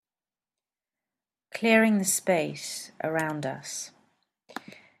clearing the space around us.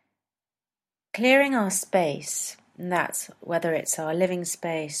 Clearing our space, and that's whether it's our living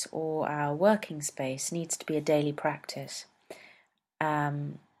space or our working space, needs to be a daily practice.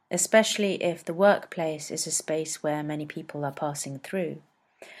 Especially if the workplace is a space where many people are passing through.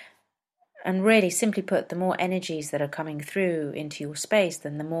 And really, simply put, the more energies that are coming through into your space,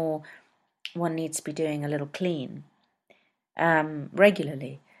 then the more one needs to be doing a little clean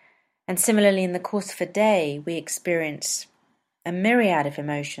regularly. And similarly, in the course of a day, we experience a myriad of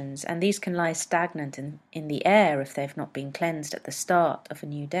emotions, and these can lie stagnant in the air if they've not been cleansed at the start of a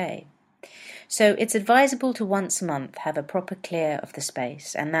new day. So it's advisable to once a month have a proper clear of the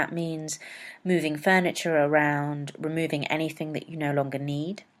space, and that means moving furniture around, removing anything that you no longer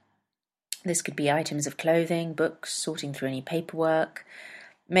need. This could be items of clothing, books, sorting through any paperwork,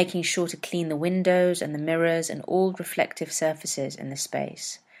 making sure to clean the windows and the mirrors and all reflective surfaces in the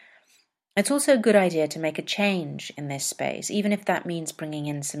space. It's also a good idea to make a change in this space, even if that means bringing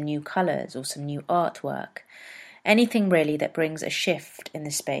in some new colours or some new artwork. Anything really that brings a shift in the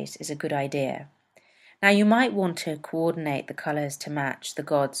space is a good idea. Now, you might want to coordinate the colours to match the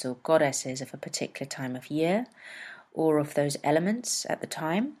gods or goddesses of a particular time of year or of those elements at the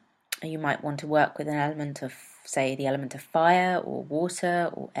time. You might want to work with an element of, say, the element of fire or water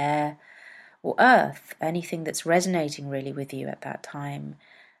or air or earth, anything that's resonating really with you at that time,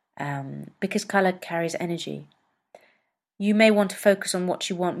 because colour carries energy. You may want to focus on what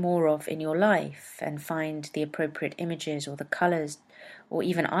you want more of in your life and find the appropriate images or the colours or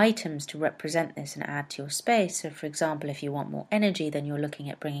even items to represent this and add to your space. So, for example, if you want more energy, then you're looking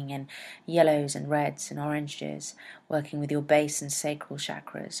at bringing in yellows and reds and oranges, working with your base and sacral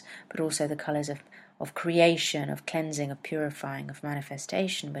chakras, but also the colours of creation, of cleansing, of purifying, of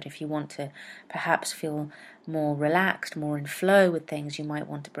manifestation. But if you want to perhaps feel more relaxed, more in flow with things, you might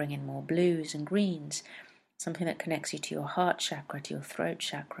want to bring in more blues and greens, something that connects you to your heart chakra, to your throat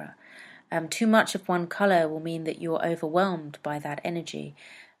chakra. Too much of one colour will mean that you're overwhelmed by that energy,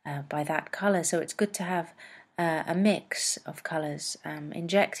 by that colour. So it's good to have a mix of colours,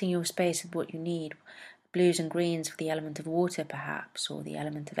 injecting your space with what you need. Blues and greens for the element of water, perhaps, or the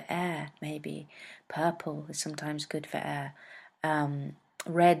element of air, maybe. Purple is sometimes good for air.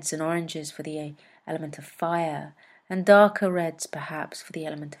 Reds and oranges for the element of fire, and darker reds, perhaps, for the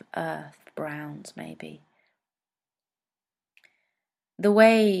element of earth. Browns, maybe. The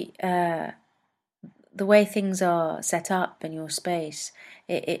way things are set up in your space,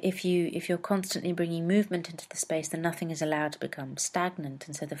 if you're constantly bringing movement into the space, then nothing is allowed to become stagnant,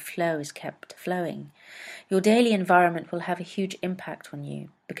 and so the flow is kept flowing. Your daily environment will have a huge impact on you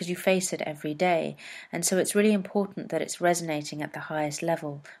because you face it every day, and so it's really important that it's resonating at the highest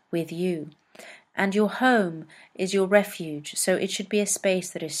level with you. And your home is your refuge, so it should be a space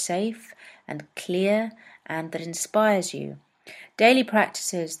that is safe and clear and that inspires you. Daily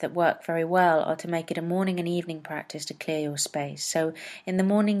practices that work very well are to make it a morning and evening practice to clear your space. So in the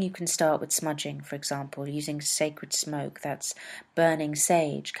morning you can start with smudging, for example, using sacred smoke, that's burning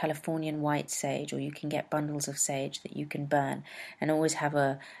sage, Californian white sage, or you can get bundles of sage that you can burn and always have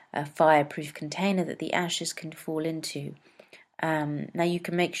a fireproof container that the ashes can fall into. Now you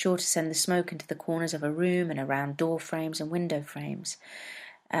can make sure to send the smoke into the corners of a room and around door frames and window frames.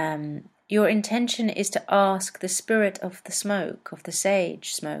 Your intention is to ask the spirit of the smoke, of the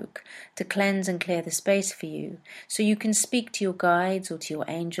sage smoke, to cleanse and clear the space for you. So you can speak to your guides or to your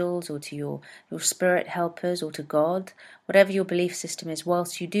angels or to your spirit helpers or to God, whatever your belief system is,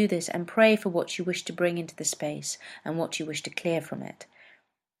 whilst you do this, and pray for what you wish to bring into the space and what you wish to clear from it.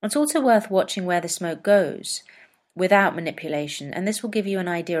 It's also worth watching where the smoke goes without manipulation, and this will give you an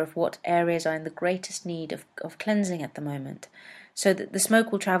idea of what areas are in the greatest need of cleansing at the moment. So that the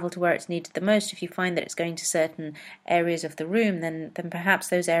smoke will travel to where it's needed the most. If you find that it's going to certain areas of the room, then perhaps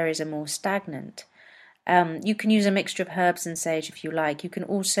those areas are more stagnant. You can use a mixture of herbs and sage if you like. You can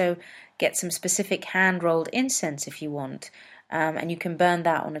also get some specific hand-rolled incense if you want, and you can burn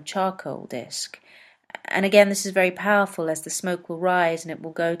that on a charcoal disc. And again, this is very powerful as the smoke will rise and it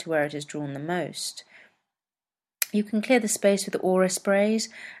will go to where it is drawn the most. You can clear the space with aura sprays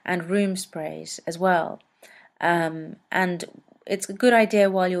and room sprays as well. And it's a good idea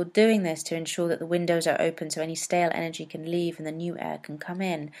while you're doing this to ensure that the windows are open so any stale energy can leave and the new air can come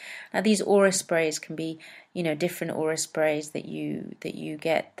in. Now these aura sprays can be, different aura sprays that you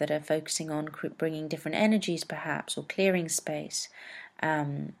get that are focusing on bringing different energies perhaps or clearing space.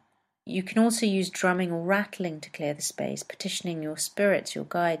 You can also use drumming or rattling to clear the space, petitioning your spirits, your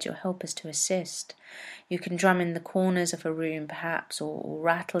guides, your helpers to assist. You can drum in the corners of a room, perhaps, or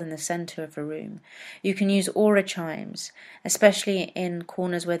rattle in the center of a room. You can use aura chimes, especially in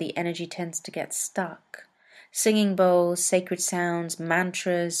corners where the energy tends to get stuck. Singing bowls, sacred sounds,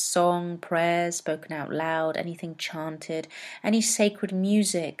 mantras, song, prayers spoken out loud, anything chanted, any sacred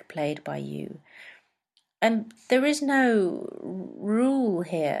music played by you. And there is no rule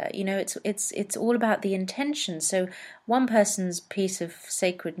here. It's all about the intention. So one person's piece of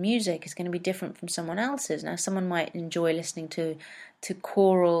sacred music is going to be different from someone else's. Now, someone might enjoy listening to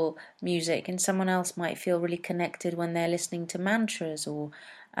choral music, and someone else might feel really connected when they're listening to mantras, or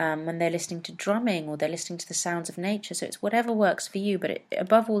when they're listening to drumming, or they're listening to the sounds of nature. So it's whatever works for you, but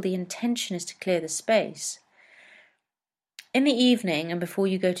above all, the intention is to clear the space. In the evening and before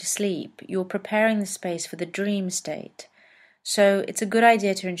you go to sleep, you're preparing the space for the dream state. So it's a good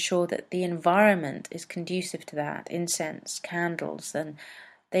idea to ensure that the environment is conducive to that. Incense, candles, and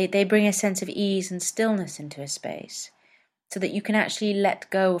they bring a sense of ease and stillness into a space so that you can actually let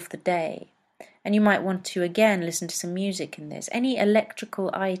go of the day. And you might want to, again, listen to some music in this. Any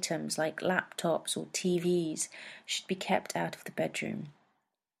electrical items like laptops or TVs should be kept out of the bedroom,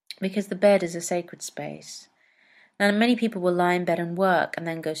 because the bed is a sacred space. Now, many people will lie in bed and work and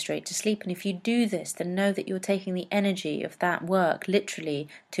then go straight to sleep. And if you do this, then know that you're taking the energy of that work literally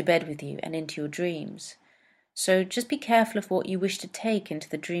to bed with you and into your dreams. So just be careful of what you wish to take into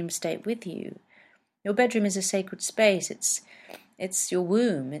the dream state with you. Your bedroom is a sacred space. It's your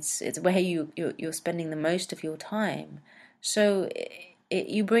womb. It's where you're spending the most of your time. So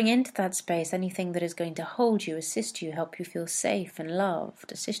you bring into that space anything that is going to hold you, assist you, help you feel safe and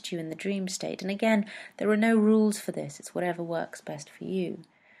loved, assist you in the dream state. And again, there are no rules for this. It's whatever works best for you.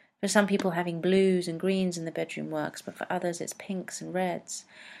 For some people, having blues and greens in the bedroom works, but for others, it's pinks and reds.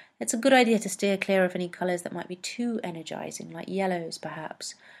 It's a good idea to steer clear of any colours that might be too energizing, like yellows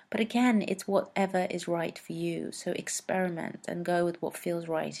perhaps. But again, it's whatever is right for you. So experiment and go with what feels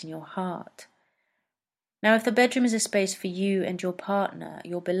right in your heart. Now, if the bedroom is a space for you and your partner,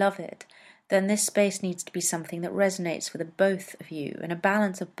 your beloved, then this space needs to be something that resonates with both of you and a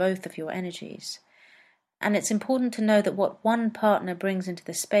balance of both of your energies. And it's important to know that what one partner brings into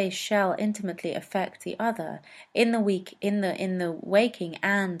the space shall intimately affect the other in the waking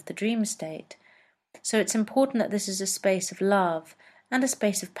and the dream state. So it's important that this is a space of love and a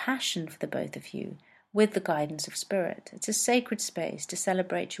space of passion for the both of you, with the guidance of spirit. It's a sacred space to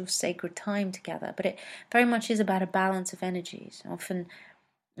celebrate your sacred time together, but it very much is about a balance of energies. Often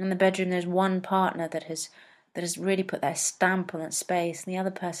in the bedroom there's one partner that has really put their stamp on that space, and the other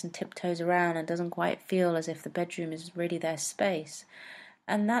person tiptoes around and doesn't quite feel as if the bedroom is really their space.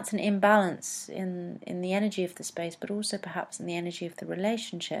 And that's an imbalance in the energy of the space, but also perhaps in the energy of the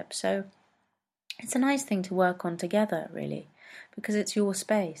relationship. So it's a nice thing to work on together, really, because it's your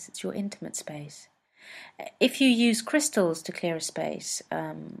space, it's your intimate space. If you use crystals to clear a space,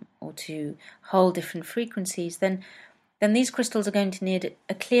 or to hold different frequencies, then these crystals are going to need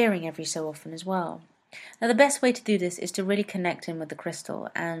a clearing every so often as well. Now, the best way to do this is to really connect in with the crystal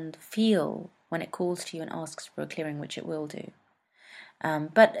and feel when it calls to you and asks for a clearing, which it will do.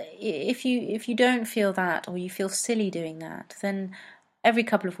 But if you don't feel that, or you feel silly doing that, then every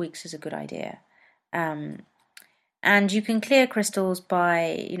couple of weeks is a good idea. And you can clear crystals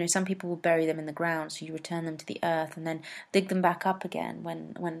by, some people will bury them in the ground, so you return them to the earth and then dig them back up again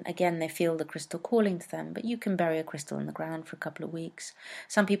when again they feel the crystal calling to them. But you can bury a crystal in the ground for a couple of weeks.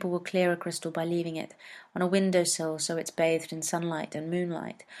 Some people will clear a crystal by leaving it on a windowsill so it's bathed in sunlight and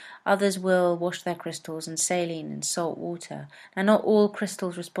moonlight. Others will wash their crystals in saline and salt water. Now, not all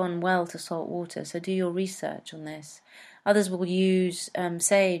crystals respond well to salt water, so do your research on this. Others will use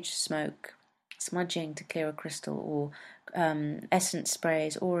sage smoke, smudging to clear a crystal, or essence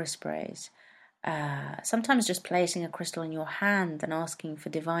sprays, aura sprays. Sometimes just placing a crystal in your hand and asking for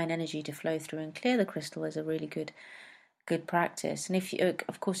divine energy to flow through and clear the crystal is a really good practice. And if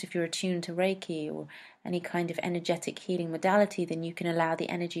you're attuned to Reiki or any kind of energetic healing modality, then you can allow the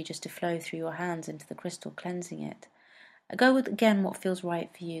energy just to flow through your hands into the crystal, cleansing it. Go with, again, what feels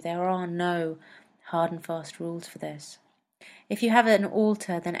right for you. There are no hard and fast rules for this. If you have an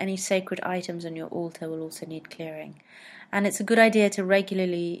altar, then any sacred items on your altar will also need clearing. And it's a good idea to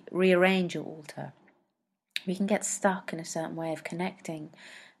regularly rearrange your altar. We can get stuck in a certain way of connecting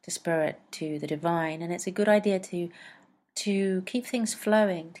to spirit, to the divine, and it's a good idea to keep things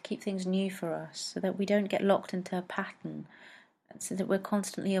flowing, to keep things new for us, so that we don't get locked into a pattern, so that we're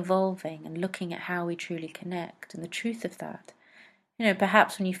constantly evolving and looking at how we truly connect and the truth of that.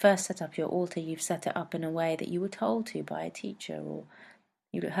 Perhaps when you first set up your altar, you've set it up in a way that you were told to by a teacher, or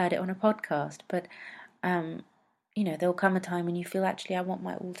you heard it on a podcast, but there'll come a time when you feel, actually, I want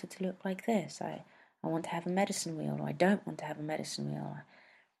my altar to look like this. I want to have a medicine wheel, or I don't want to have a medicine wheel.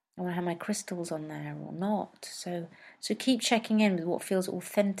 I want to have my crystals on there or not. So keep checking in with what feels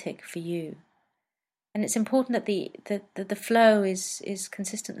authentic for you. And it's important that the flow is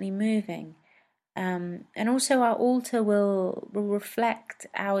consistently moving. And also our altar will reflect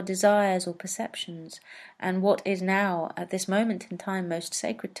our desires or perceptions and what is now, at this moment in time, most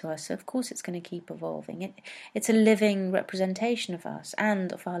sacred to us. So of course it's going to keep evolving. It's a living representation of us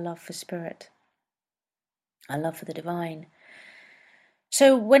and of our love for spirit, our love for the divine.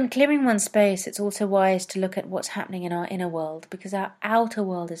 So when clearing one's space, it's also wise to look at what's happening in our inner world, because our outer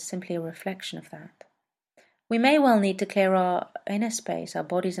world is simply a reflection of that. We may well need to clear our inner space, our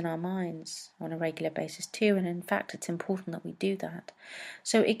bodies and our minds, on a regular basis too, and in fact it's important that we do that.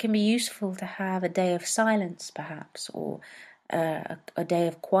 So it can be useful to have a day of silence, perhaps, or a day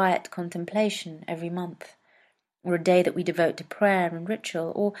of quiet contemplation every month, or a day that we devote to prayer and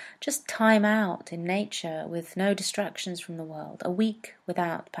ritual, or just time out in nature with no distractions from the world, a week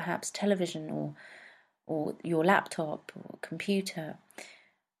without perhaps television or your laptop or computer.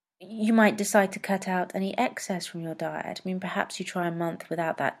 You might decide to cut out any excess from your diet. I mean, perhaps you try a month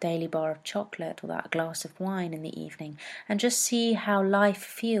without that daily bar of chocolate or that glass of wine in the evening, and just see how life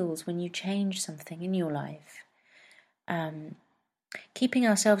feels when you change something in your life. Keeping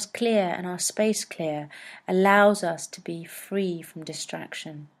ourselves clear and our space clear allows us to be free from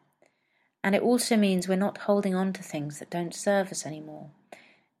distraction. And it also means we're not holding on to things that don't serve us anymore,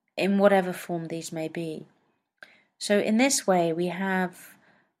 in whatever form these may be. So in this way, we have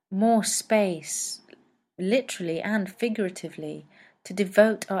more space, literally and figuratively, to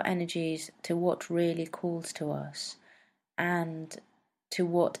devote our energies to what really calls to us and to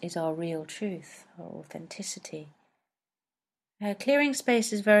what is our real truth, our authenticity. Clearing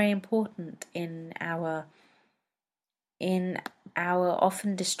space is very important in our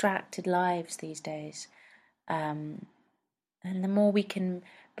often distracted lives these days. And the more we can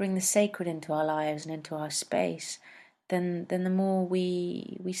bring the sacred into our lives and into our space, then the more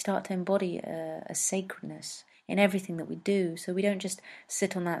we start to embody a sacredness in everything that we do. So we don't just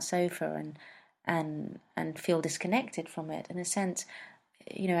sit on that sofa and feel disconnected from it. In a sense,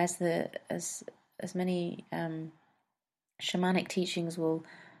 as many shamanic teachings will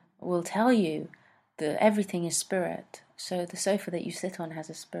tell you, that everything is spirit. So the sofa that you sit on has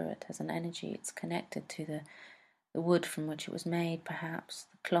a spirit, has an energy. It's connected to the wood from which it was made, perhaps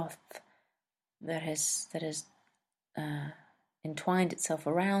the cloth that has entwined itself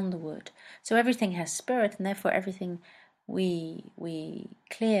around the wood. So everything has spirit, and therefore everything we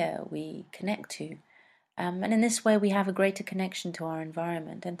clear, we connect to. And in this way we have a greater connection to our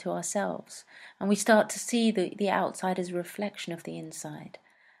environment and to ourselves. And we start to see the outside as a reflection of the inside.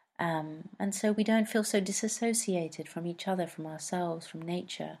 And so we don't feel so disassociated from each other, from ourselves, from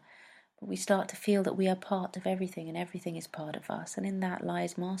nature. But we start to feel that we are part of everything, and everything is part of us. And in that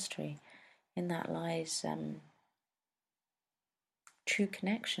lies mastery. In that lies true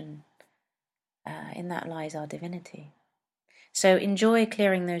connection. In that lies our divinity. So enjoy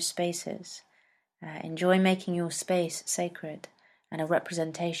clearing those spaces. Enjoy making your space sacred and a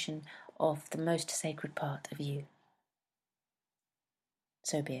representation of the most sacred part of you.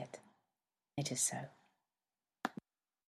 So be it. It is so.